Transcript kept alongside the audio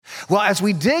Well, as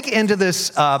we dig into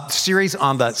this series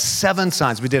on the 7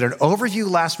 signs, we did an overview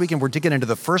last week, and we're digging into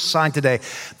the first sign today.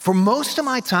 For most of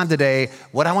my time today,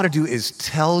 what I want to do is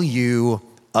tell you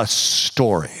a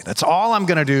story. That's all I'm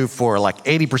going to do for like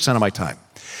 80% of my time.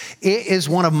 It is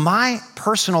one of my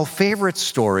personal favorite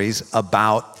stories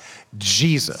about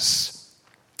Jesus.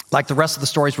 Like the rest of the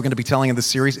stories we're going to be telling in this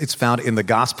series, it's found in the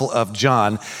Gospel of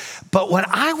John. But when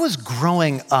I was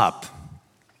growing up,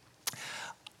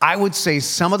 I would say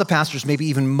some of the pastors, maybe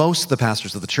even most of the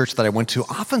pastors of the church that I went to,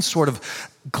 often sort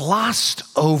of glossed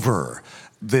over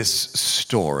this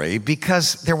story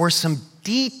because there were some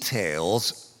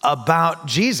details about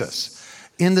Jesus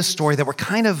in the story that were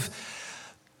kind of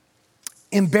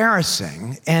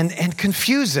embarrassing and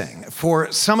confusing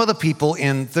for some of the people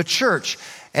in the church.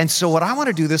 And so what I want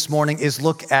to do this morning is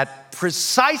look at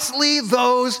precisely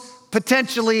those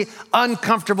potentially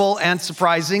uncomfortable and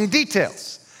surprising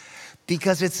details.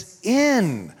 Because it's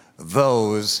in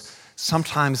those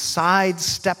sometimes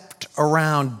sidestepped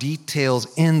around details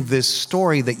in this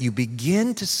story that you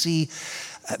begin to see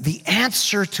the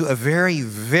answer to a very,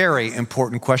 very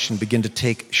important question begin to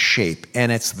take shape.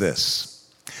 And it's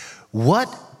this: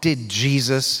 what did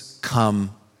Jesus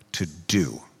come to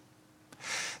do?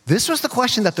 This was the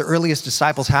question that the earliest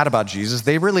disciples had about Jesus.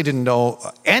 They really didn't know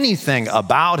anything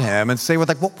about him. And so they were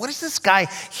like, well, what is this guy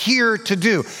here to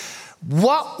do?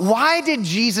 Why did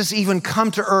Jesus even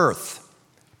come to earth?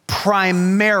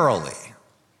 Primarily.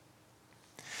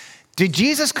 Did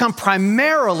Jesus come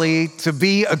primarily to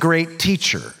be a great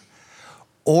teacher,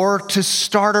 or to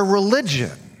start a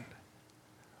religion,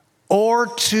 or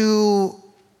to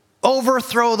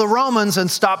overthrow the Romans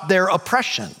and stop their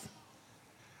oppression?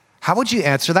 How would you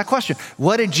answer that question?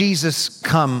 What did Jesus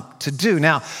come to do?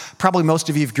 Now, probably most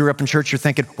of you, if you grew up in church, you're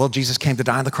thinking, well, Jesus came to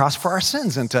die on the cross for our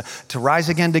sins and to rise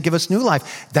again to give us new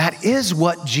life. That is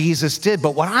what Jesus did.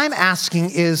 But what I'm asking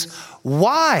is,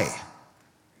 why?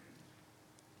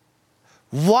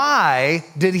 Why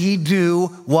did he do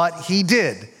what he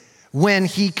did when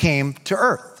he came to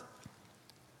earth?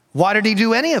 Why did he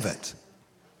do any of it?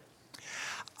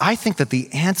 I think that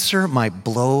the answer might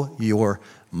blow your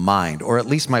mind, or at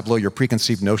least might blow your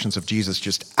preconceived notions of Jesus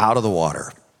just out of the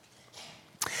water.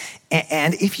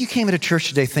 And if you came into church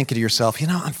today thinking to yourself,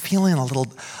 I'm feeling a little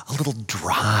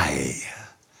dry,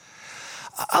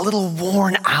 a little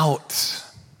worn out.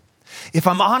 If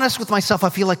I'm honest with myself, I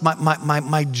feel like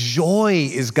my joy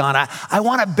is gone. I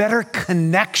want a better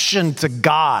connection to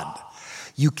God.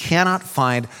 You cannot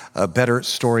find a better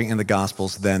story in the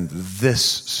Gospels than this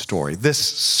story. This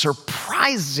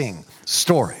surprising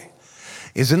story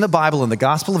is in the Bible, in the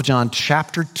Gospel of John,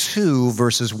 chapter 2,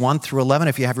 verses 1 through 11.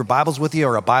 If you have your Bibles with you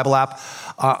or a Bible app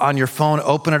on your phone,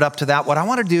 open it up to that. What I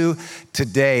want to do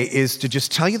today is to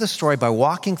just tell you the story by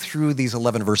walking through these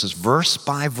 11 verses, verse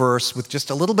by verse, with just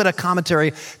a little bit of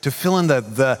commentary to fill in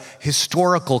the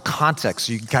historical context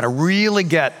so you can kind of really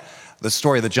get the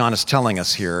story that John is telling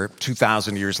us here.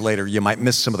 2,000 years later, you might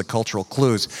miss some of the cultural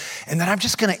clues. And then I'm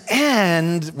just going to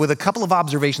end with a couple of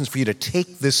observations for you to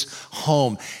take this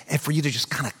home and for you to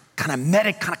just kind of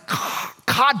meditate, kind of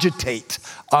cogitate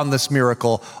on this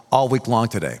miracle all week long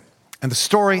today. And the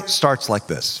story starts like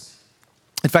this.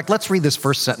 In fact, let's read this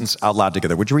first sentence out loud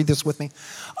together. Would you read this with me?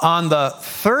 On the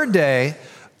third day,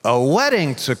 a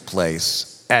wedding took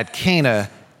place at Cana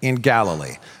in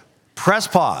Galilee. Press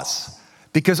pause.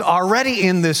 Because already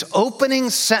in this opening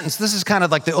sentence, this is kind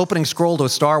of like the opening scroll to a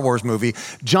Star Wars movie,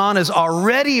 John is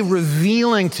already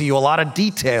revealing to you a lot of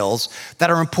details that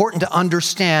are important to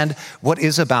understand what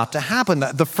is about to happen.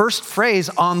 The first phrase,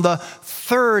 on the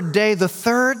third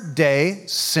day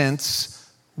since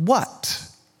what?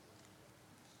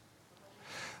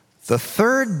 The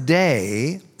third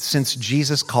day since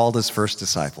Jesus called his first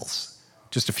disciples.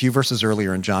 Just a few verses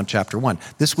earlier in John chapter 1.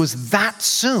 This was that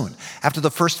soon after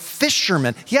the first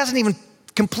fisherman. He hasn't even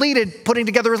completed putting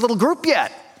together his little group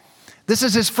yet. This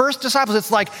is his first disciples.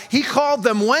 It's like he called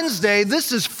them Wednesday.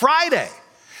 This is Friday.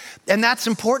 And that's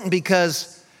important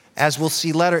because, as we'll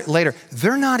see later,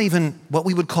 they're not even what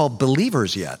we would call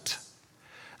believers yet.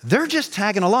 They're just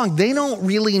tagging along. They don't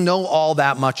really know all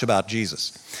that much about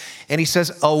Jesus. And he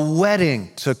says a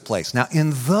wedding took place. Now,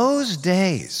 in those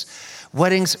days,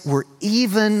 weddings were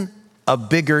even a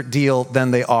bigger deal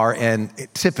than they are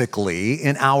typically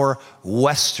in our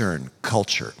Western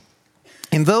culture.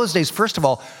 In those days, first of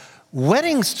all,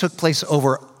 weddings took place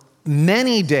over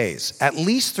many days, at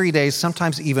least 3 days,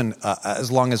 sometimes even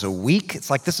as long as a week. It's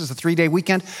like this is a 3-day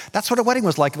weekend. That's what a wedding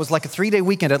was like. It was like a 3-day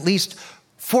weekend, at least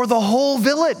for the whole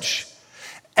village.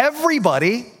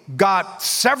 Everybody got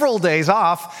several days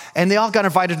off, and they all got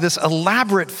invited to this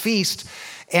elaborate feast.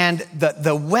 And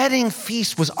the wedding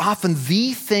feast was often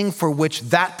the thing for which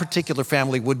that particular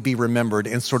family would be remembered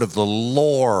in sort of the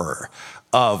lore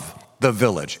of the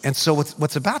village. And so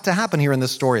what's about to happen here in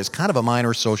this story is kind of a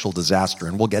minor social disaster,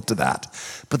 and we'll get to that.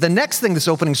 But the next thing this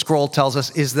opening scroll tells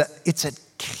us is that it's at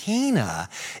Cana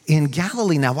in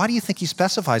Galilee. Now, why do you think he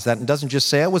specifies that and doesn't just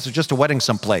say it was just a wedding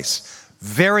someplace?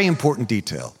 Very important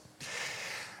detail.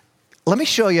 Let me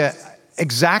show you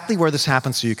exactly where this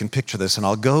happens so you can picture this, and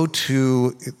I'll go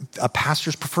to a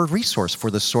pastor's preferred resource for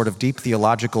this sort of deep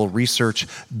theological research,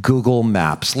 Google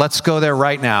Maps. Let's go there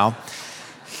right now.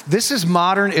 This is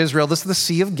modern Israel. This is the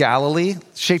Sea of Galilee,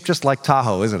 shaped just like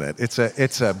Tahoe, isn't it?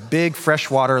 It's a big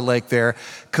freshwater lake there.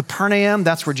 Capernaum,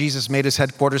 that's where Jesus made his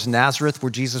headquarters. Nazareth, where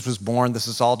Jesus was born. This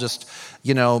is all just,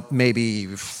 maybe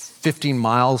 15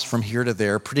 miles from here to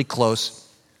there, pretty close.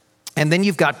 And then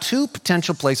you've got two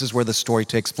potential places where the story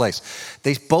takes place.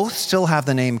 They both still have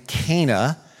the name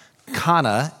Cana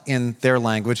in their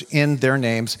language, in their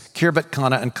names, Khirbet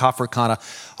Kana and Kafr Kana.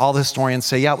 All the historians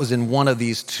say, it was in one of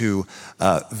these two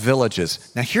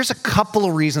villages. Now, here's a couple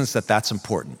of reasons that that's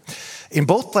important. In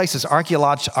both places,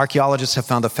 archaeologists have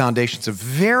found the foundations of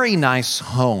very nice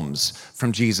homes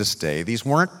from Jesus' day. These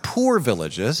weren't poor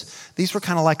villages. These were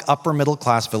kind of like upper middle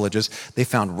class villages. They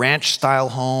found ranch-style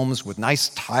homes with nice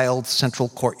tiled central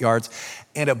courtyards.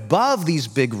 And above these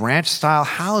big ranch-style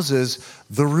houses,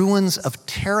 the ruins of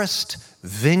terraced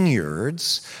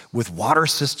vineyards with water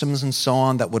systems and so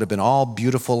on that would have been all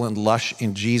beautiful and lush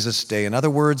in Jesus' day. In other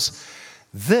words,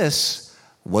 this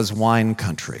was wine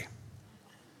country.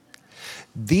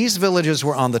 These villages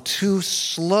were on the two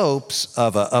slopes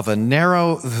of a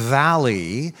narrow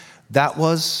valley that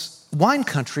was wine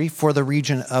country for the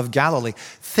region of Galilee.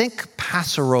 Think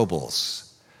Paso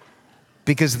Robles,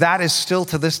 because that is still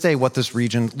to this day what this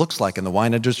region looks like, and the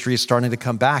wine industry is starting to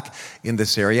come back in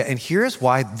this area. And here's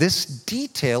why this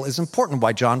detail is important,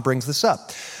 why John brings this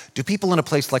up. Do people in a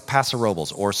place like Paso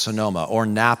Robles or Sonoma or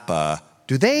Napa,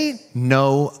 do they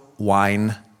know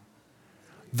wine?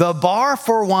 The bar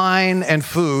for wine and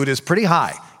food is pretty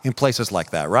high in places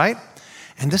like that, right?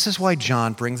 And this is why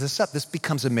John brings this up. This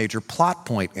becomes a major plot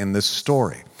point in this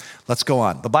story. Let's go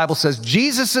on. The Bible says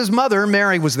Jesus' mother,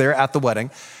 Mary, was there at the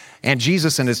wedding, and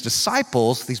Jesus and his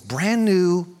disciples, these brand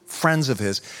new friends of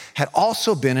his, had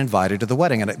also been invited to the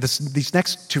wedding. And these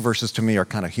next two verses to me are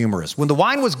kind of humorous. When the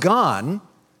wine was gone,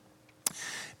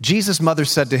 Jesus' mother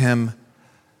said to him,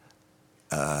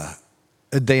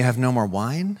 they have no more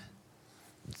wine?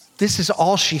 This is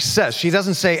all she says. She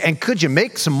doesn't say, and could you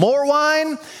make some more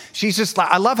wine? She's just like,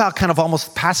 I love how kind of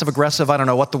almost passive aggressive, I don't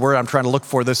know what the word I'm trying to look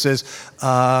for this is.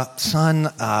 Son,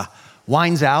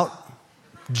 wine's out.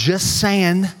 Just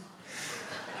saying.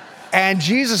 And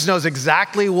Jesus knows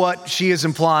exactly what she is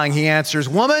implying. He answers,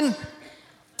 woman,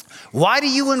 why do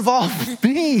you involve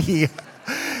me?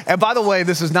 And by the way,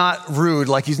 this is not rude.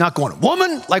 Like he's not going,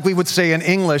 woman, like we would say in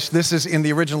English. This is in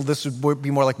the original, this would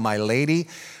be more like my lady.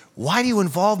 Why do you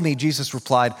involve me? Jesus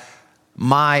replied,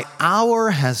 my hour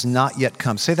has not yet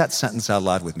come. Say that sentence out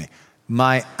loud with me.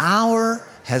 My hour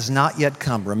has not yet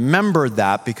come. Remember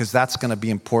that, because that's going to be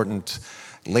important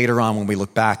later on when we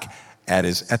look back at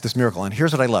this miracle. And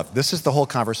here's what I love. This is the whole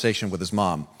conversation with his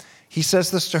mom. He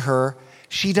says this to her.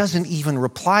 She doesn't even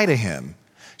reply to him.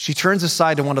 She turns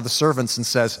aside to one of the servants and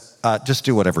says, just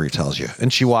do whatever he tells you.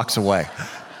 And she walks away.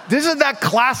 Isn't that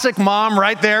classic mom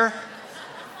right there?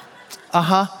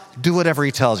 Do whatever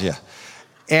he tells you.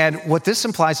 And what this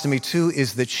implies to me too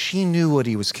is that she knew what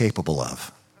he was capable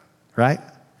of, right?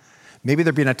 Maybe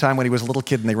there'd been a time when he was a little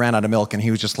kid and they ran out of milk and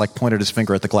he was just like pointed his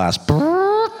finger at the glass.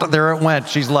 There it went.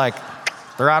 She's like,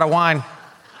 they're out of wine.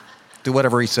 Do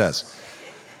whatever he says.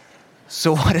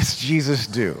 So what does Jesus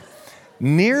do?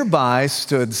 Nearby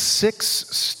stood 6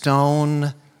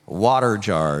 stone water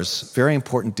jars, very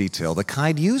important detail, the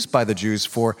kind used by the Jews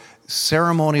for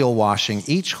ceremonial washing,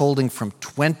 each holding from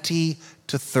 20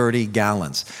 to 30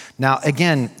 gallons. Now,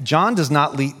 again, John does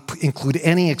not include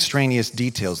any extraneous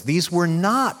details. These were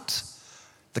not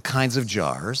the kinds of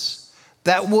jars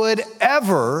that would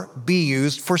ever be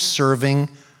used for serving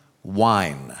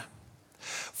wine.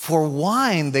 For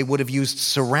wine, they would have used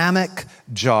ceramic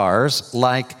jars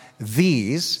like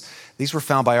these. These were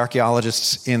found by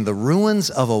archaeologists in the ruins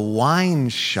of a wine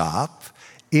shop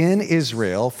in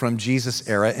Israel from Jesus'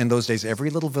 era. In those days, every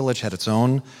little village had its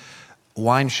own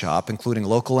wine shop, including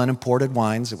local and imported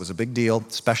wines. It was a big deal,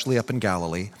 especially up in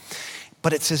Galilee.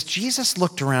 But it says Jesus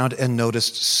looked around and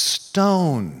noticed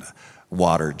stone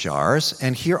water jars.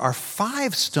 And here are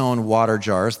 5 stone water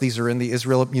jars. These are in the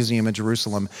Israel Museum in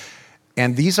Jerusalem.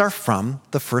 And these are from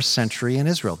the first century in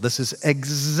Israel. This is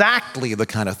exactly the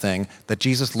kind of thing that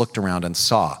Jesus looked around and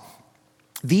saw.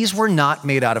 These were not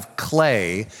made out of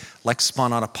clay, like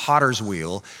spun on a potter's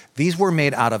wheel. These were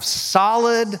made out of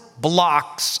solid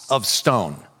blocks of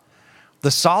stone.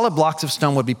 The solid blocks of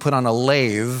stone would be put on a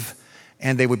lathe,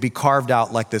 and they would be carved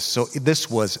out like this. So this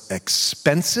was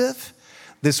expensive.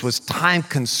 This was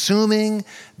time-consuming.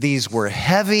 These were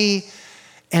heavy.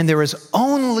 And there is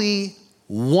only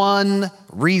one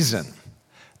reason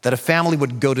that a family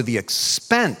would go to the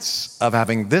expense of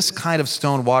having this kind of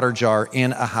stone water jar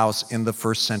in a house in the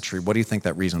first century. What do you think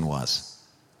that reason was?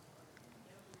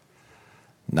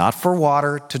 Not for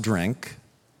water to drink,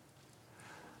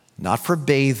 not for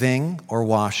bathing or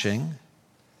washing.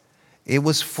 It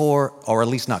was for, or at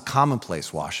least not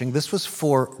commonplace washing, this was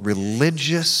for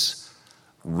religious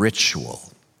ritual.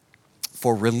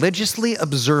 For religiously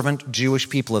observant Jewish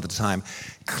people at the time,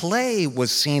 clay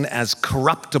was seen as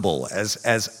corruptible,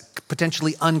 as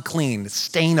potentially unclean,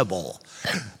 stainable.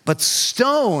 But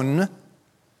stone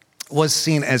was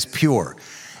seen as pure.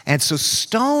 And so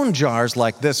stone jars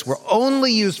like this were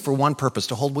only used for one purpose,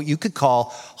 to hold what you could call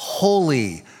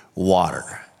holy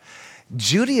water.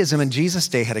 Judaism in Jesus'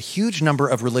 day had a huge number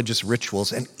of religious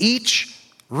rituals, and each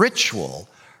ritual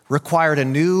required a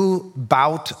new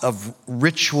bout of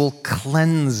ritual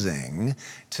cleansing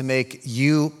to make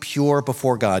you pure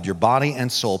before God, your body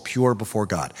and soul pure before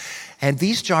God. And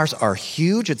these jars are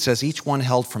huge. It says each one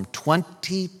held from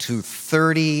 20 to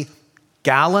 30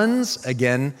 gallons.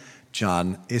 Again,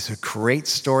 John is a great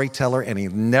storyteller, and he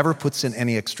never puts in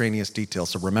any extraneous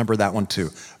details, so remember that one too.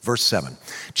 Verse 7.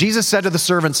 Jesus said to the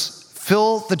servants,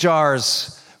 "Fill the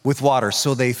jars with water."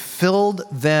 So they filled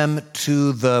them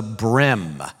to the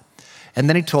brim. And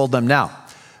then he told them, "Now,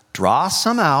 draw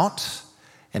some out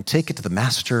and take it to the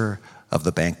master of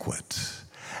the banquet."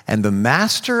 And the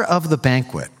master of the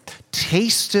banquet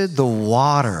tasted the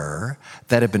water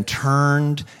that had been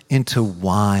turned into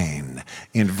wine.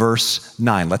 In verse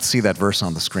 9, let's see that verse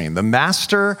on the screen. The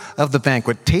master of the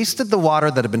banquet tasted the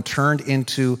water that had been turned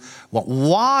into what?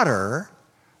 Water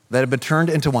that had been turned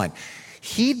into wine.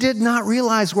 He did not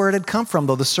realize where it had come from,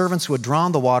 though the servants who had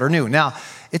drawn the water knew. Now,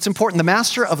 it's important. The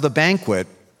master of the banquet,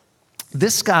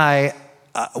 this guy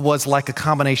was like a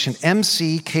combination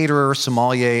MC, caterer,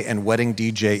 sommelier, and wedding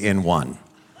DJ in one.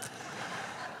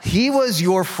 He was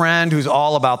your friend who's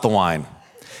all about the wine.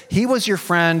 He was your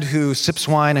friend who sips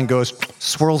wine and goes,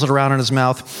 swirls it around in his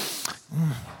mouth,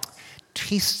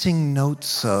 tasting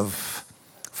notes of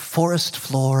forest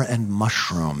floor and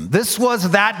mushroom. This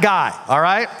was that guy, all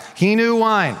right? He knew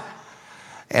wine.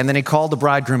 And then he called the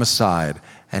bridegroom aside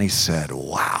and he said,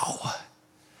 "Wow,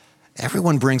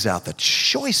 everyone brings out the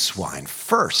choice wine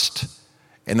first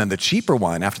and then the cheaper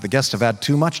wine after the guests have had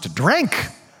too much to drink.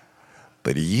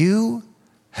 But you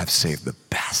have saved the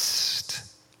best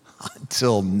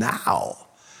until now."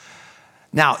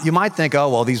 Now, you might think, oh,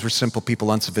 well, these were simple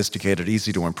people, unsophisticated,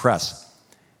 easy to impress.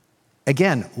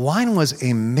 Again, wine was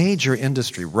a major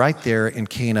industry right there in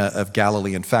Cana of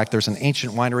Galilee. In fact, there's an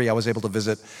ancient winery I was able to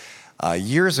visit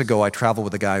years ago. I traveled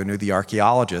with a guy who knew the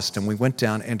archaeologist, and we went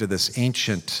down into this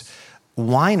ancient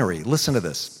winery. Listen to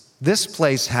this. This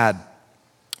place had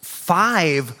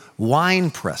 5 wine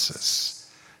presses.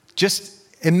 Just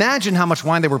imagine how much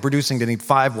wine they were producing to need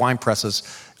 5 wine presses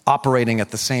operating at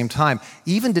the same time.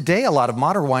 Even today, a lot of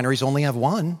modern wineries only have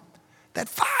 1. They had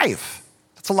 5.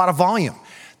 That's a lot of volume.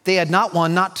 They had not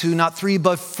 1, not 2, not 3,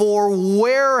 but 4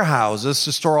 warehouses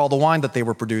to store all the wine that they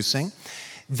were producing.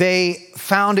 They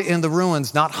found in the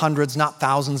ruins not hundreds, not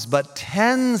thousands, but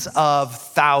tens of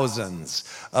thousands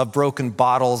of broken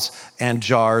bottles and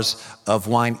jars of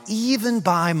wine. Even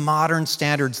by modern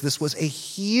standards, this was a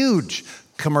huge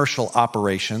commercial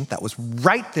operation that was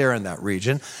right there in that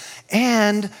region.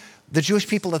 And the Jewish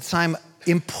people at the time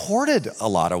imported a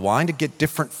lot of wine to get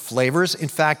different flavors. In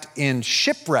fact, in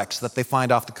shipwrecks that they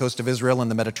find off the coast of Israel and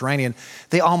the Mediterranean,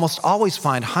 they almost always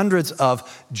find hundreds of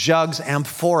jugs,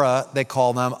 amphora, they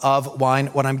call them, of wine.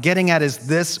 What I'm getting at is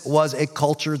this was a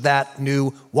culture that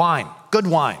knew wine, good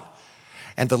wine.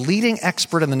 And the leading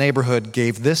expert in the neighborhood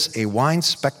gave this a Wine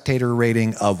Spectator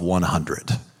rating of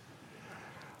 100.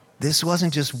 This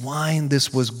wasn't just wine,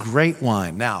 this was great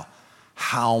wine. Now,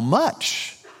 how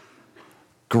much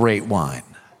great wine?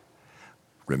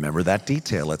 Remember that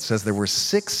detail. It says there were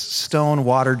 6 stone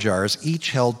water jars,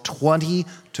 each held 20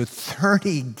 to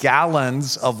 30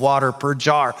 gallons of water per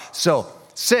jar. So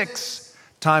 6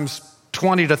 times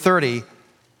 20 to 30,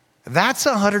 that's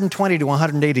 120 to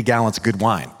 180 gallons of good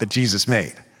wine that Jesus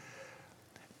made.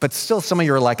 But still, some of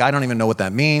you are like, I don't even know what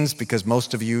that means, because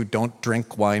most of you don't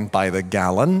drink wine by the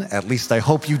gallon. At least I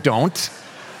hope you don't.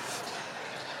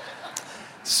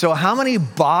 So how many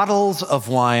bottles of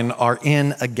wine are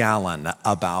in a gallon?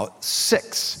 About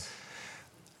 6.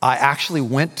 I actually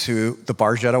went to the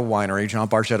Bargetta Winery. John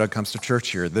Bargetta comes to church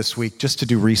here this week just to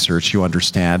do research, you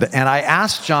understand. And I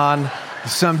asked John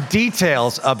some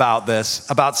details about this,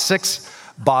 about 6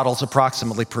 bottles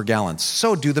approximately per gallon.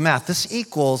 So do the math. This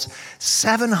equals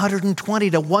 720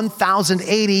 to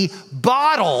 1,080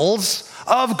 bottles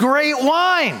of great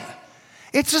wine.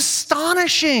 It's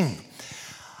astonishing.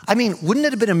 I mean, wouldn't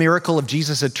it have been a miracle if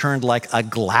Jesus had turned like a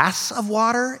glass of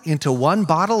water into 1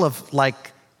 bottle of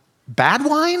like bad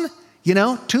wine? You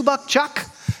know, $2 chuck?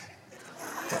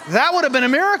 That would have been a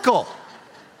miracle.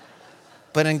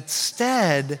 But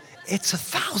instead, it's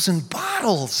 1,000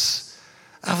 bottles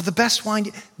of the best wine.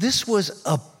 This was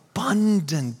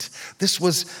abundant. This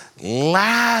was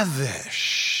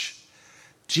lavish.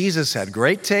 Jesus had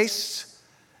great taste,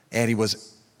 and he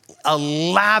was a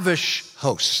lavish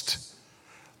host.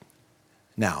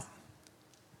 Now,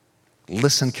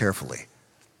 listen carefully,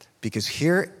 because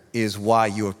here is why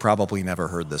you have probably never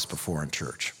heard this before in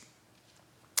church.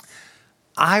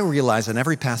 I realize, and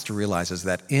every pastor realizes,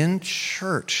 that in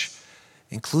church,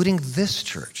 including this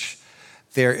church,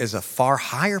 there is a far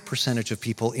higher percentage of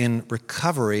people in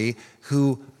recovery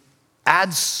who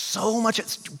add so much.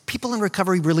 People in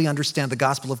recovery really understand the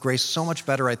gospel of grace so much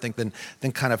better, I think,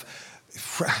 than kind of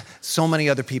so many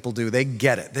other people do. They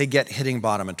get it. They get hitting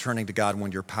bottom and turning to God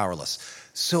when you're powerless.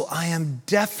 So I am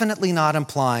definitely not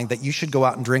implying that you should go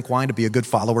out and drink wine to be a good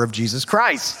follower of Jesus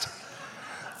Christ.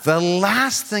 The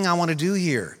last thing I want to do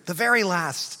here, the very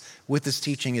last, with this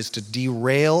teaching is to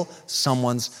derail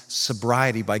someone's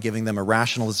sobriety by giving them a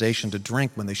rationalization to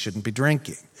drink when they shouldn't be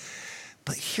drinking.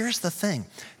 But here's the thing,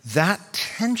 that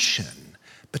tension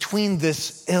between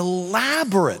this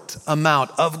elaborate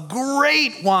amount of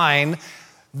great wine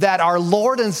that our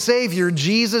Lord and Savior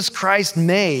Jesus Christ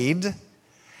made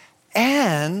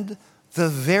and the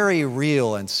very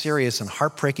real and serious and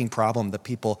heartbreaking problem that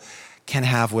people can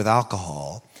have with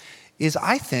alcohol is,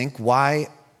 I think, why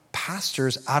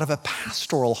pastors, out of a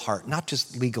pastoral heart, not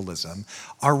just legalism,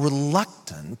 are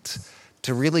reluctant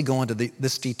to really go into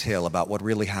this detail about what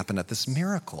really happened at this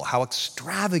miracle, how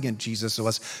extravagant Jesus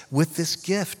was with this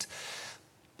gift.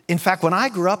 In fact, when I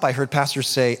grew up, I heard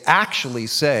pastors actually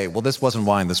say, well, this wasn't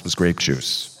wine, this was grape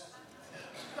juice.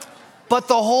 But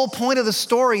the whole point of the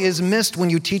story is missed when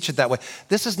you teach it that way.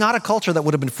 This is not a culture that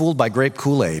would have been fooled by grape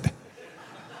Kool-Aid.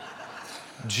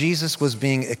 Jesus was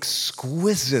being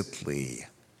exquisitely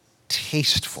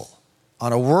tasteful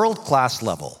on a world-class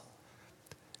level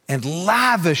and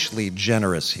lavishly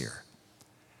generous here.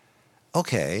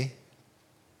 Okay,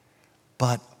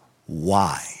 but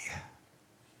why?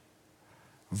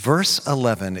 Verse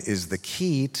 11 is the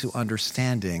key to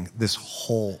understanding this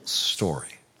whole story.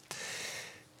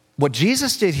 What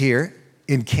Jesus did here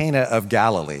in Cana of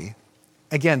Galilee,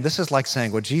 again, this is like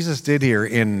saying what Jesus did here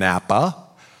in Napa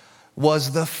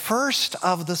was the first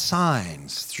of the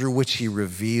signs through which he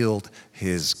revealed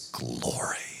his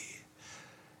glory.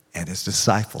 And his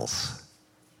disciples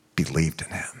believed in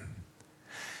him.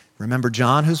 Remember,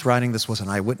 John, who's writing this, was an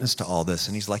eyewitness to all this.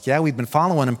 And he's like, yeah, we've been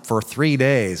following him for 3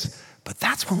 days, but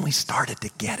that's when we started to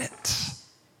get it.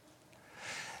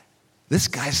 This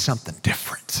guy's something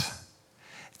different.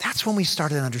 That's when we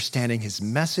started understanding his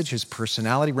message, his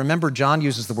personality. Remember, John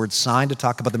uses the word sign to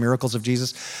talk about the miracles of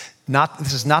Jesus.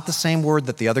 This is not the same word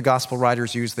that the other gospel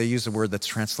writers use. They use a word that's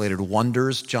translated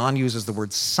wonders. John uses the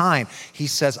word sign. He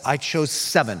says, I chose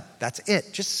 7. That's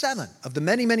it, just 7 of the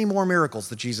many, many more miracles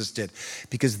that Jesus did.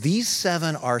 Because these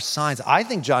 7 are signs. I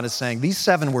think John is saying these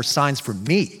 7 were signs for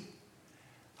me.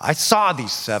 I saw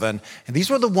these 7, and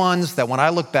these were the ones that when I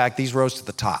look back, these rose to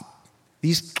the top.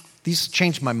 These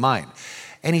changed my mind.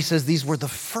 And he says these were the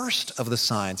first of the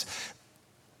signs.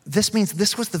 This means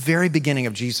this was the very beginning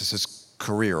of Jesus'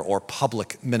 career or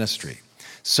public ministry.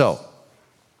 So,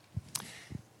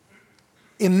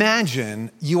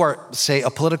 imagine you are, say, a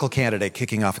political candidate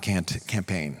kicking off a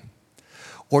campaign,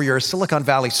 or you're a Silicon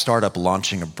Valley startup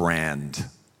launching a brand,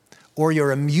 or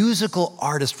you're a musical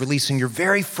artist releasing your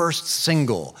very first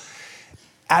single.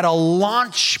 At a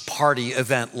launch party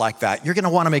event like that, you're going to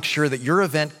want to make sure that your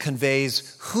event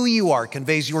conveys who you are,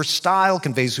 conveys your style,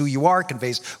 conveys who you are,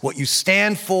 conveys what you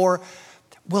stand for.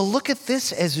 Well, look at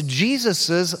this as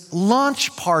Jesus's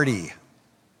launch party.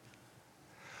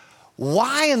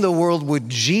 Why in the world would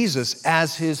Jesus,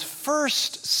 as his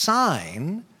first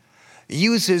sign,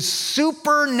 use his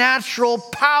supernatural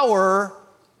power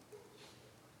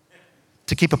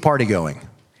to keep a party going?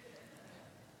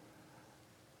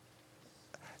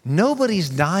 Nobody's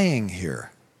dying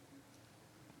here.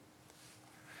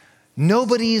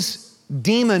 Nobody's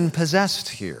demon-possessed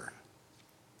here.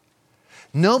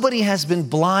 Nobody has been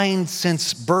blind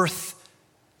since birth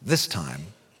this time.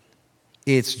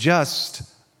 It's just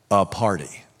a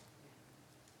party.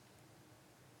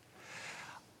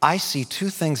 I see two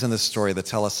things in this story that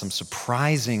tell us some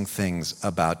surprising things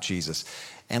about Jesus.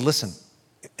 And listen,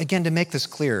 again, to make this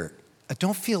clear,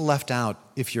 don't feel left out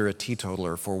if you're a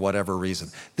teetotaler for whatever reason.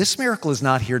 This miracle is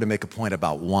not here to make a point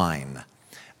about wine,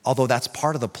 although that's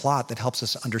part of the plot that helps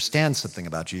us understand something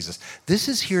about Jesus. This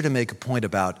is here to make a point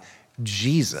about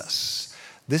Jesus.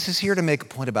 This is here to make a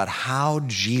point about how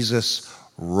Jesus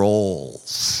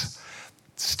rolls.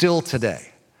 Still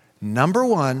today, number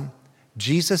one,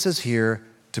 Jesus is here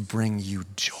to bring you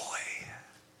joy.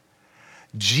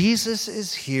 Jesus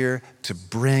is here to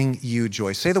bring you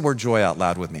joy. Say the word joy out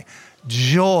loud with me.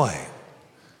 Joy.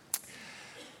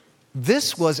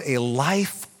 This was a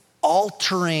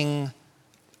life-altering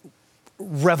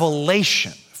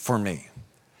revelation for me.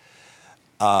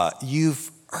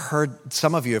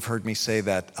 Some of you have heard me say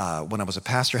that when I was a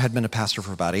pastor, had been a pastor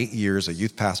for about 8 years, a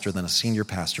youth pastor, then a senior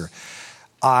pastor,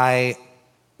 I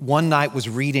one night was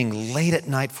reading late at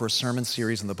night for a sermon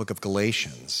series in the book of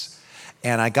Galatians.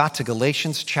 And I got to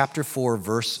Galatians chapter 4,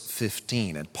 verse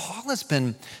 15. And Paul has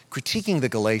been critiquing the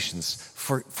Galatians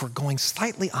for going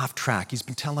slightly off track. He's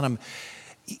been telling them,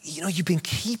 you've been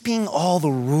keeping all the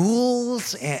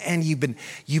rules and you've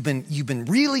been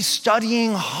really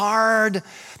studying hard,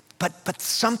 but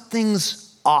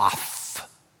something's off.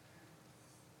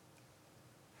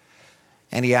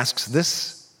 And he asks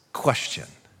this question: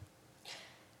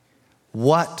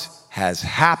 what has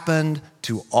happened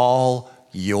to all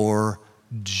your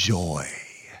joy?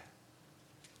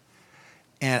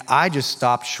 And I just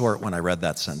stopped short when I read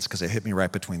that sentence because it hit me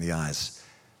right between the eyes.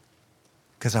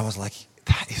 Because I was like,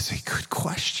 that is a good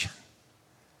question.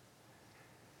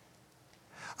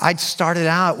 I'd started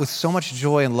out with so much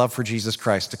joy and love for Jesus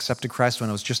Christ, accepted Christ when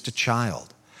I was just a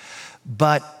child.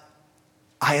 But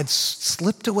I had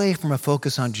slipped away from a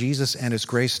focus on Jesus and his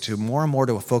grace to more and more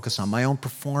to a focus on my own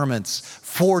performance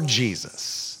for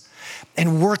Jesus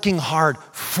and working hard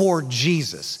for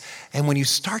Jesus. And when you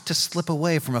start to slip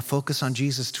away from a focus on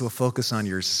Jesus to a focus on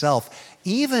yourself,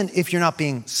 even if you're not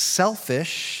being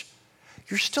selfish,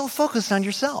 you're still focused on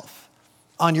yourself,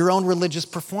 on your own religious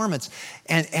performance.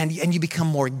 And you become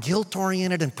more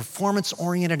guilt-oriented and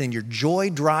performance-oriented, and your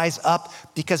joy dries up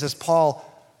because, as Paul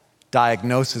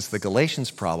diagnoses the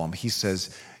Galatians problem, he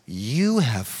says, you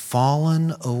have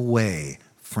fallen away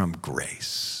from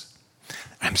grace.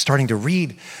 I'm starting to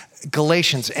read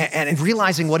Galatians and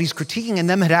realizing what he's critiquing in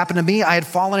them had happened to me. I had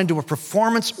fallen into a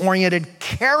performance-oriented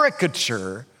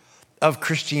caricature of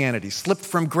Christianity, slipped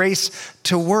from grace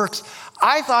to works.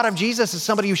 I thought of Jesus as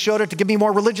somebody who showed up to give me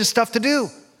more religious stuff to do.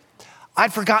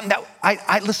 I'd forgotten that.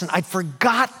 I'd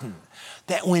forgotten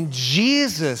that when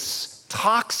Jesus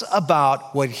talks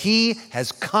about what he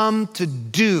has come to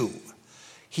do,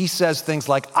 he says things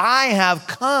like, I have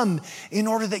come in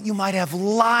order that you might have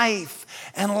life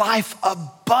and life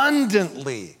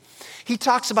abundantly. He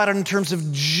talks about it in terms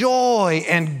of joy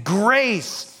and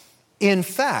grace. In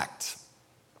fact,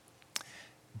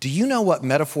 do you know what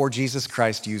metaphor Jesus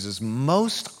Christ uses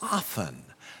most often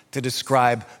to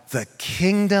describe the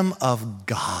kingdom of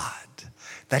God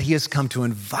that he has come to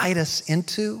invite us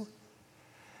into?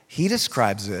 He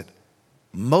describes it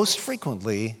most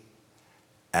frequently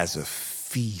as a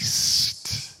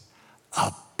feast,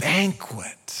 a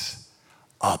banquet,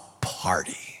 a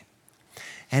party.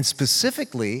 And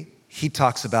specifically, he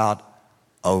talks about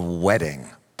a wedding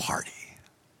party.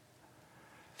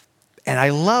 And I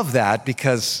love that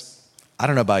because, I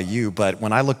don't know about you, but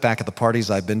when I look back at the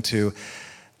parties I've been to,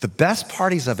 the best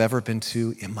parties I've ever been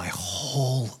to in my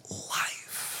whole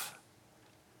life,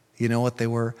 you know what they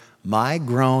were? My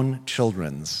grown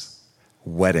children's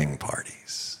wedding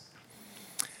parties.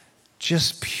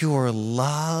 Just pure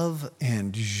love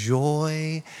and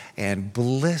joy and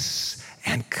bliss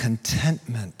and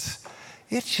contentment.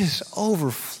 It just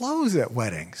overflows at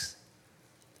weddings.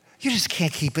 You just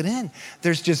can't keep it in.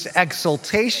 There's just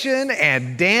exultation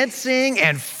and dancing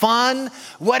and fun.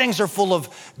 Weddings are full of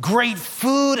great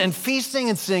food and feasting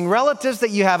and seeing relatives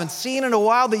that you haven't seen in a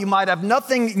while, that you might have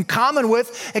nothing in common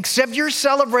with, except you're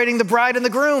celebrating the bride and the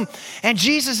groom. And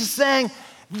Jesus is saying,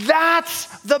 that's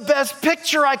the best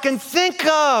picture I can think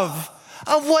of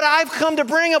what I've come to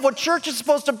bring, of what church is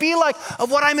supposed to be like,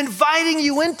 of what I'm inviting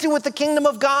you into with the kingdom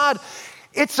of God.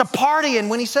 It's a party, and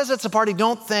when he says it's a party,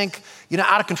 don't think,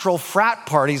 out of control frat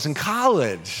parties in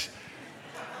college.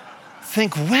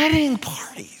 Think wedding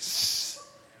parties,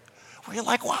 where you're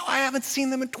like, wow, I haven't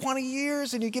seen them in 20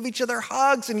 years, and you give each other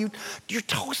hugs, and you're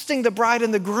toasting the bride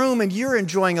and the groom, and you're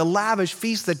enjoying a lavish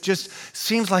feast that just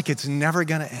seems like it's never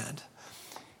gonna end.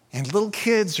 And little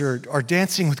kids are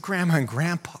dancing with grandma and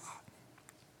grandpa.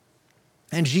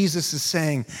 And Jesus is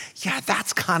saying, yeah,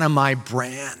 that's kind of my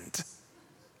brand.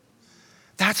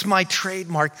 That's my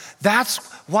trademark. That's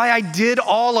why I did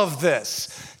all of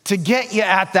this, to get you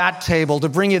at that table, to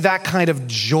bring you that kind of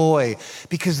joy,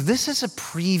 because this is a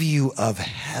preview of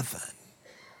heaven.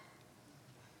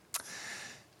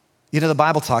 You know, the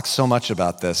Bible talks so much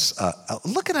about this.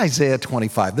 Look at Isaiah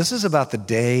 25. This is about the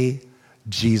day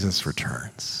Jesus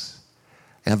returns.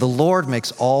 And the Lord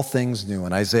makes all things new.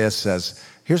 And Isaiah says,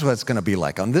 here's what it's going to be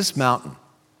like. On this mountain,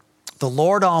 the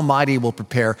Lord Almighty will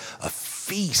prepare a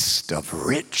feast of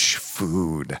rich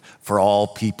food for all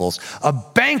peoples, a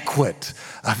banquet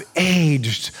of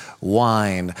aged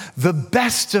wine, the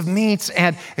best of meats.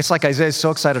 And it's like Isaiah's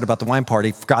so excited about the wine party,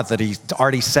 he forgot that he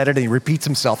already said it and he repeats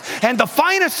himself. And the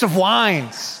finest of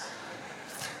wines.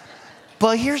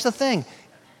 But here's the thing.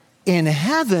 In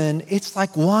heaven, it's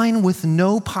like wine with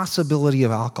no possibility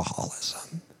of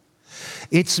alcoholism.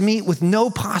 It's meat with no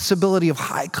possibility of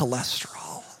high cholesterol.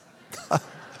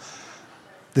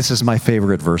 This is my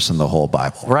favorite verse in the whole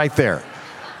Bible, right there.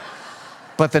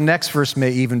 But the next verse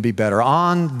may even be better.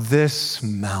 On this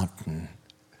mountain,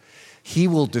 he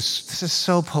will, this is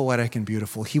so poetic and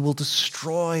beautiful, he will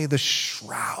destroy the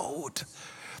shroud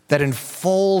that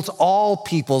enfolds all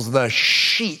peoples, the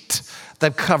sheet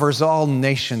that covers all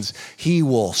nations. He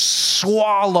will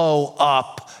swallow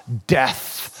up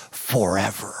death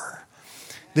forever.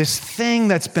 This thing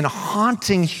that's been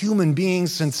haunting human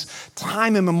beings since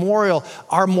time immemorial,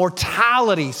 our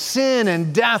mortality, sin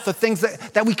and death, the things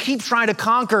that we keep trying to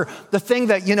conquer, the thing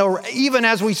that, you know, even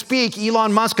as we speak,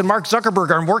 Elon Musk and Mark Zuckerberg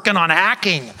are working on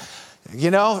hacking,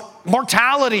 you know,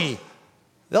 mortality.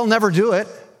 They'll never do it.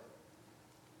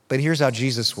 But here's how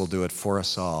Jesus will do it for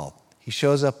us all. He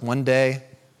shows up one day and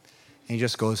he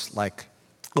just goes like,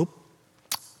 oop,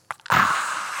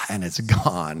 and it's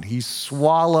gone. He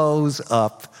swallows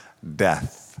up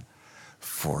death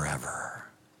forever.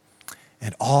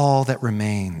 And all that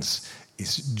remains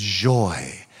is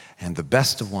joy and the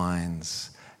best of wines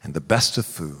and the best of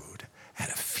food and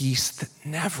a feast that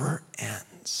never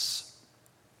ends.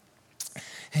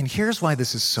 And here's why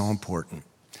this is so important.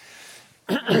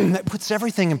 That puts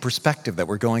everything in perspective that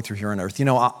we're going through here on earth. You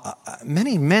know,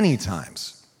 many, many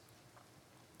times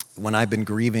when I've been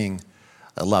grieving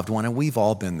a loved one, and we've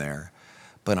all been there.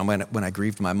 But when I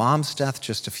grieved my mom's death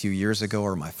just a few years ago,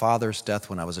 or my father's death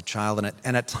when I was a child,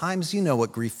 and at times you know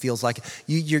what grief feels like.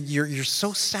 You're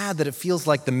so sad that it feels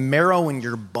like the marrow in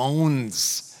your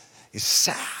bones is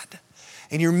sad,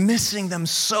 and you're missing them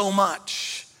so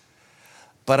much.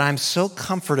 But I'm so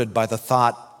comforted by the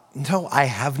thought, no, I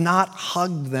have not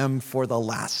hugged them for the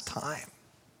last time.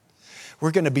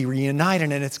 We're going to be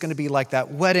reunited, and it's going to be like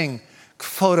that wedding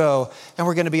photo, and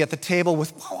we're going to be at the table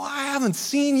with, oh, I haven't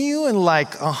seen you in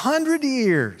like 100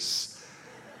 years.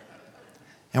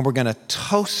 And we're going to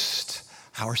toast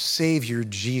our Savior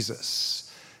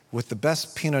Jesus with the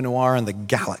best Pinot Noir in the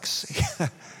galaxy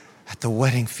at the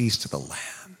wedding feast of the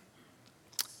Lamb.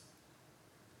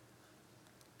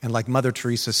 And like Mother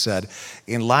Teresa said,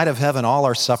 in light of heaven, all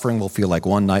our suffering will feel like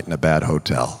one night in a bad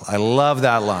hotel. I love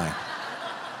that line.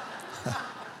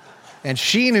 And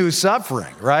she knew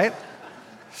suffering, right?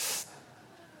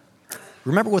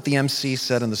 Remember what the MC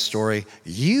said in the story?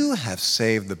 You have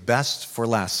saved the best for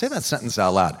last. Say that sentence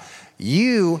out loud.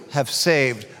 You have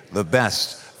saved the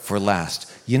best for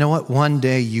last. You know what? One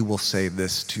day you will say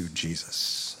this to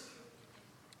Jesus.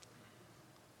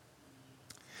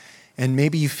 And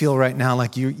maybe you feel right now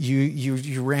like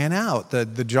you ran out.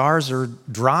 The jars are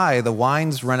dry. The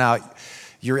wine's run out.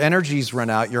 Your energy's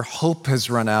run out. Your hope has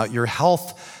run out. Your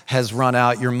health has run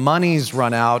out. Your money's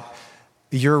run out.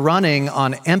 You're running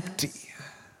on empty.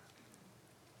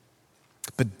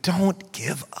 But don't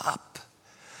give up,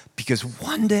 because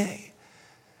one day,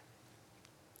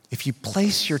 if you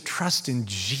place your trust in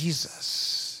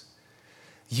Jesus,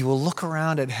 you will look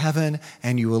around at heaven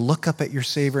and you will look up at your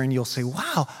Savior and you'll say,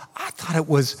 wow, I thought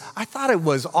it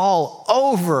was all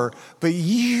over, but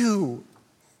you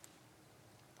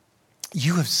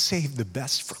have saved the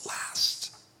best for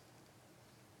last.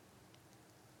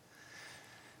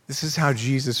 This is how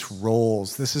Jesus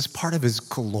rolls. This is part of his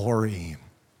glory.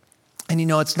 And you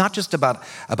know, it's not just about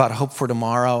hope for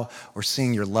tomorrow or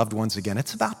seeing your loved ones again.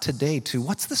 It's about today, too.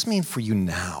 What's this mean for you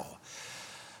now?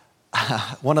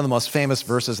 One of the most famous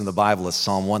verses in the Bible is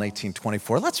Psalm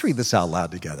 118:24. Let's read this out loud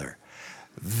together.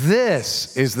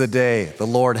 This is the day the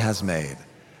Lord has made.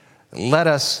 Let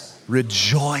us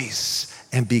rejoice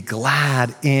and be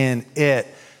glad in it.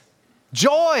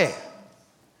 Joy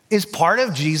is part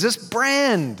of Jesus'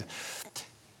 brand.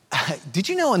 Did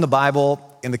you know in the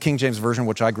Bible, in the King James Version,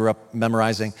 which I grew up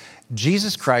memorizing,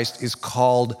 Jesus Christ is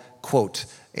called, quote,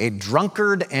 a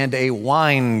drunkard and a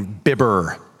wine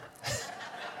bibber.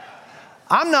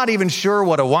 I'm not even sure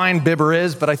what a wine bibber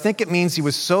is, but I think it means he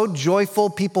was so joyful,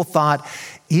 people thought,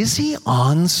 is he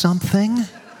on something?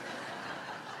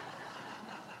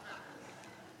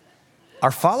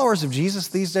 Are followers of Jesus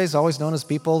these days always known as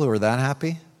people who are that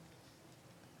happy?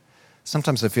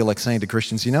 Sometimes I feel like saying to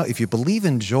Christians, if you believe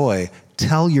in joy,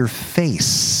 tell your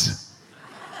face.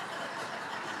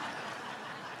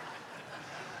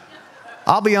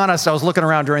 I'll be honest, I was looking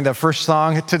around during that first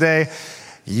song today.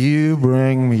 You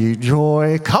bring me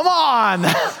joy. Come on!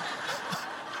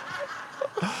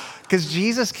 Because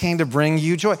Jesus came to bring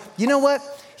you joy. You know what?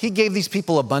 He gave these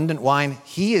people abundant wine.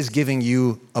 He is giving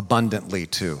you abundantly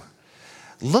too.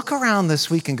 Look around this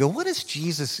week and go, what is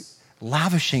Jesus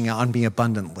lavishing on me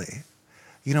abundantly?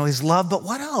 His love, but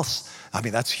what else? I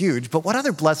mean, that's huge, but what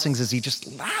other blessings is he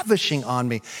just lavishing on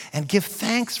me? And give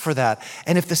thanks for that.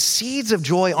 And if the seeds of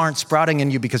joy aren't sprouting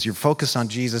in you because your focus on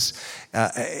Jesus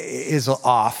is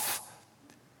off,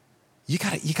 you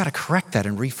gotta correct that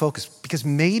and refocus, because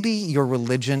maybe your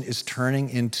religion is turning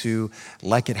into,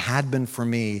 like it had been for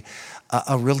me,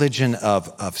 a religion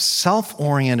of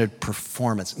self-oriented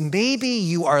performance. Maybe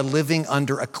you are living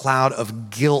under a cloud of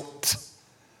guilt,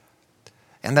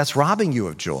 and that's robbing you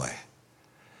of joy.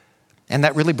 And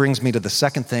that really brings me to the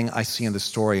second thing I see in the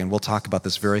story, and we'll talk about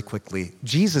this very quickly.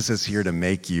 Jesus is here to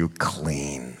make you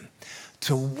clean,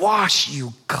 to wash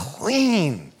you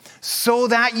clean, so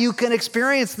that you can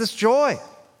experience this joy.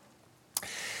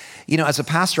 As a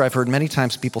pastor, I've heard many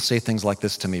times people say things like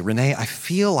this to me, Renee, I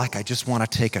feel like I just want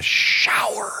to take a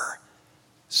shower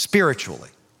spiritually,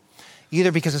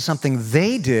 either because of something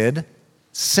they did,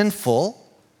 sinful,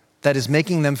 that is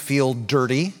making them feel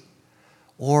dirty,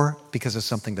 or because of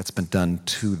something that's been done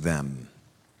to them.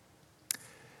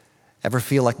 Ever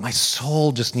feel like my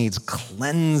soul just needs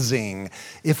cleansing?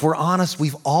 If we're honest,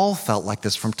 we've all felt like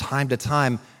this from time to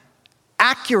time,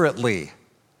 accurately.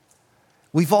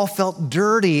 We've all felt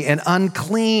dirty and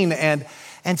unclean and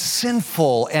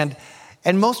sinful,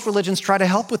 and most religions try to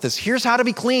help with this. Here's how to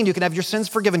be clean. You can have your sins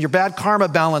forgiven, your bad karma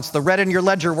balanced, the red in your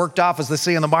ledger worked off, as they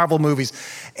say in the Marvel movies.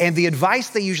 And the advice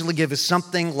they usually give is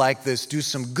something like this: do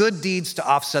some good deeds to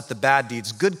offset the bad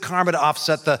deeds, good karma to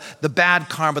offset the bad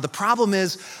karma. The problem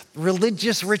is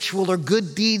religious ritual or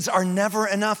good deeds are never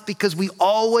enough, because we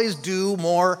always do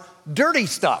more dirty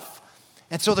stuff.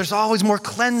 And so there's always more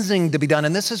cleansing to be done.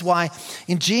 And this is why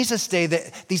in Jesus' day,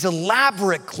 these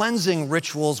elaborate cleansing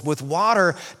rituals with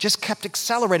water just kept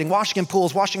accelerating. Washing in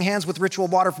pools, washing hands with ritual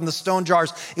water from the stone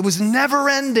jars. It was never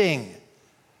ending.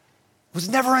 It was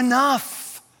never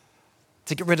enough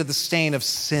to get rid of the stain of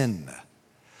sin.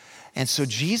 And so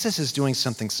Jesus is doing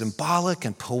something symbolic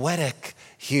and poetic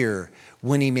here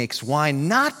when he makes wine,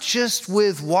 not just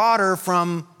with water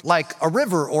from like a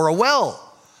river or a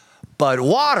well, but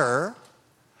water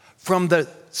from the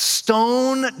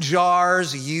stone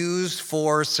jars used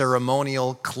for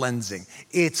ceremonial cleansing.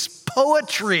 It's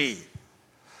poetry.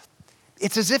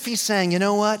 It's as if he's saying, you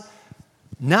know what?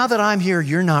 Now that I'm here,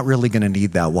 you're not really going to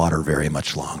need that water very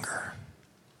much longer,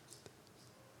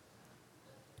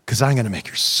 because I'm going to make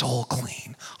your soul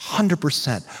clean,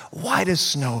 100%, white as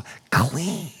snow,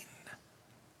 clean.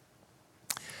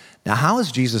 Now, how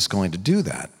is Jesus going to do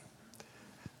that?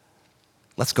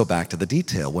 Let's go back to the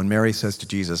detail. When Mary says to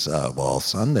Jesus,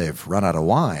 son, they've run out of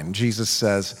wine, Jesus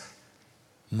says,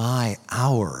 my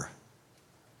hour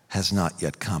has not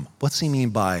yet come. What's he mean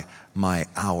by my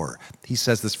hour? He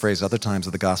says this phrase other times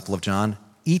in the Gospel of John.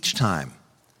 Each time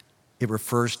it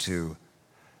refers to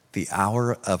the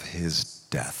hour of his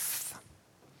death.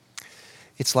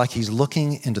 It's like he's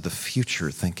looking into the future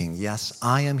thinking, yes,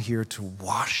 I am here to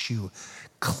wash you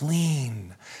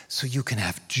clean so you can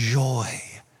have joy.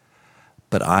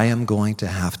 But I am going to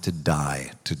have to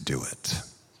die to do it.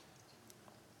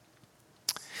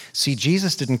 See,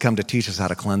 Jesus didn't come to teach us how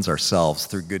to cleanse ourselves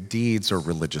through good deeds or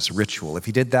religious ritual. If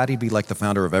he did that, he'd be like the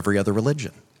founder of every other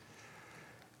religion.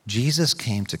 Jesus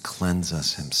came to cleanse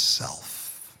us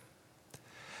himself.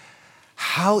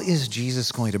 How is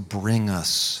Jesus going to bring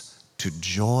us to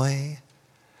joy?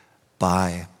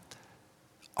 By,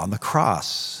 on the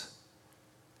cross,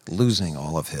 losing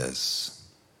all of his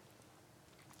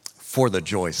for the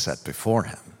joy set before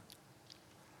him.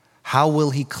 How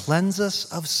will he cleanse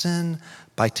us of sin?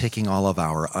 By taking all of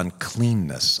our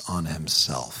uncleanness on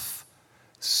himself,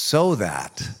 so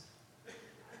that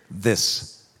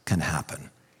this can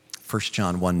happen. 1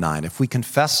 John 1:9, if we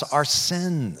confess our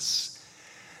sins,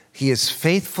 he is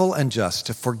faithful and just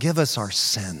to forgive us our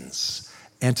sins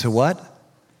and to what?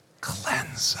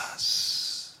 Cleanse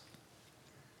us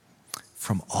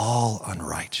from all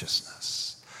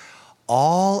unrighteousness.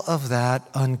 all of that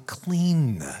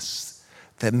uncleanness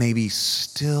that maybe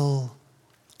still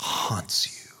haunts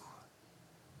you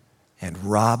and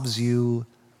robs you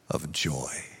of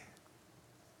joy.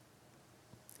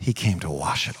 He came to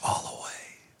wash it all away.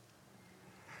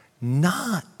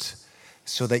 Not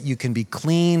so that you can be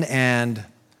clean and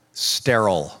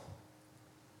sterile,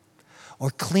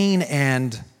 or clean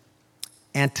and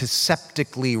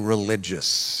antiseptically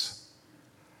religious,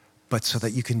 but so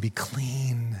that you can be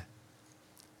clean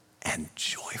and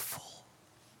joyful.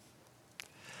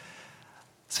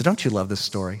 So don't you love this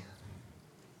story?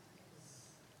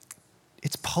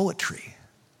 It's poetry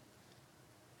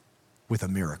with a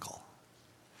miracle.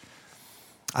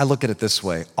 I look at it this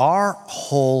way. Our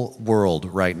whole world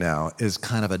right now is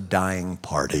kind of a dying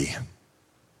party.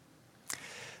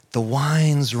 The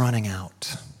wine's running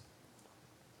out.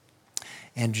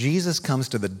 And Jesus comes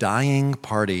to the dying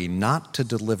party not to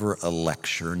deliver a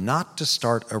lecture, not to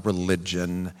start a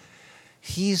religion.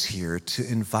 He's here to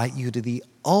invite you to the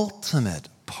ultimate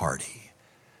party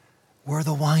where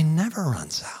the wine never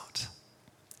runs out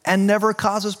and never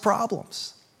causes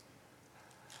problems.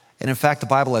 And in fact, the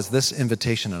Bible has this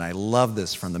invitation, and I love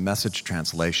this from the Message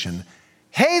translation.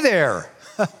 Hey there!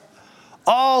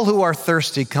 All who are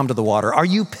thirsty, come to the water. Are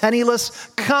you penniless?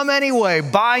 Come anyway.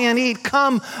 Buy and eat.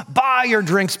 Come buy your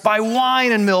drinks. Buy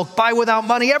wine and milk. Buy without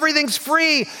money. Everything's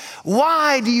free.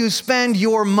 Why do you spend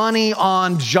your money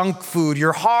on junk food,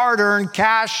 your hard-earned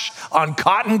cash on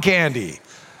cotton candy?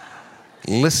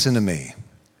 Listen to me.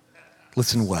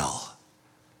 Listen well.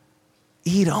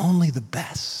 Eat only the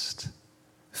best.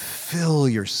 Fill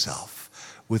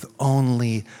yourself with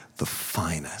only the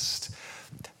finest.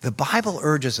 The Bible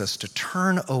urges us to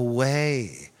turn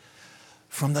away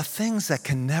from the things that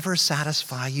can never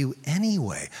satisfy you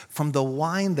anyway, from the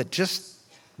wine that just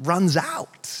runs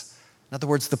out. In other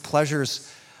words, the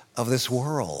pleasures of this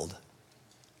world,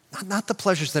 not the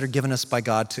pleasures that are given us by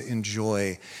God to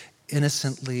enjoy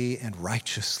innocently and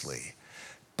righteously,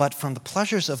 but from the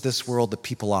pleasures of this world that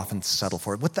people often settle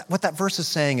for. What that verse is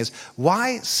saying is,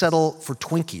 why settle for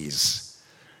Twinkies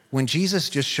when Jesus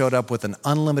just showed up with an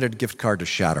unlimited gift card to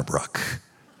Shadowbrook?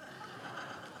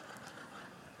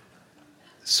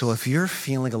 So if you're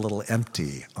feeling a little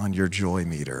empty on your joy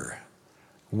meter,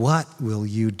 what will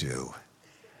you do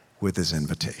with his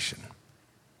invitation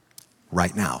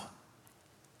right now?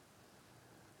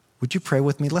 Would you pray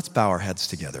with me? Let's bow our heads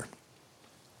together.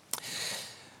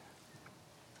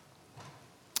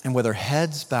 And with our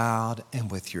heads bowed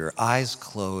and with your eyes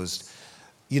closed,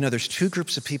 there's two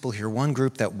groups of people here. One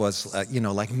group that was,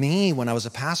 like me when I was a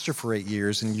pastor for 8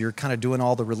 years, and you're kind of doing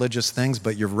all the religious things,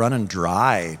 but you're running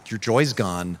dry. Your joy's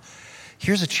gone.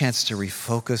 Here's a chance to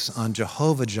refocus on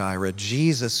Jehovah Jireh,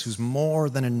 Jesus, who's more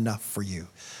than enough for you,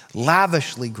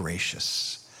 lavishly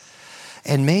gracious.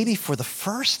 And maybe for the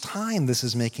first time, this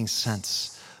is making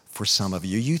sense for some of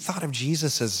you. You thought of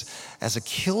Jesus as a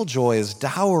killjoy, as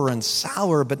dour and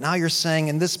sour, but now you're saying,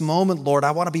 in this moment, Lord,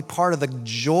 I want to be part of the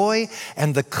joy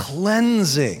and the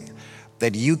cleansing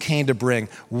that you came to bring.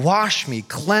 Wash me,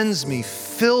 cleanse me,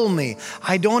 fill me.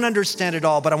 I don't understand it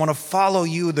all, but I want to follow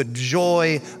you, the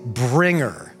joy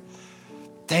bringer.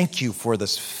 Thank you for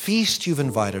this feast you've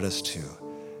invited us to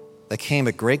that came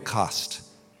at great cost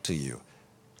to you.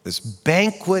 This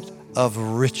banquet of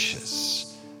riches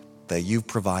that you've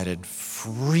provided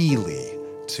freely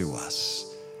to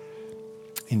us.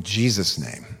 In Jesus'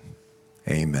 name,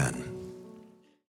 amen.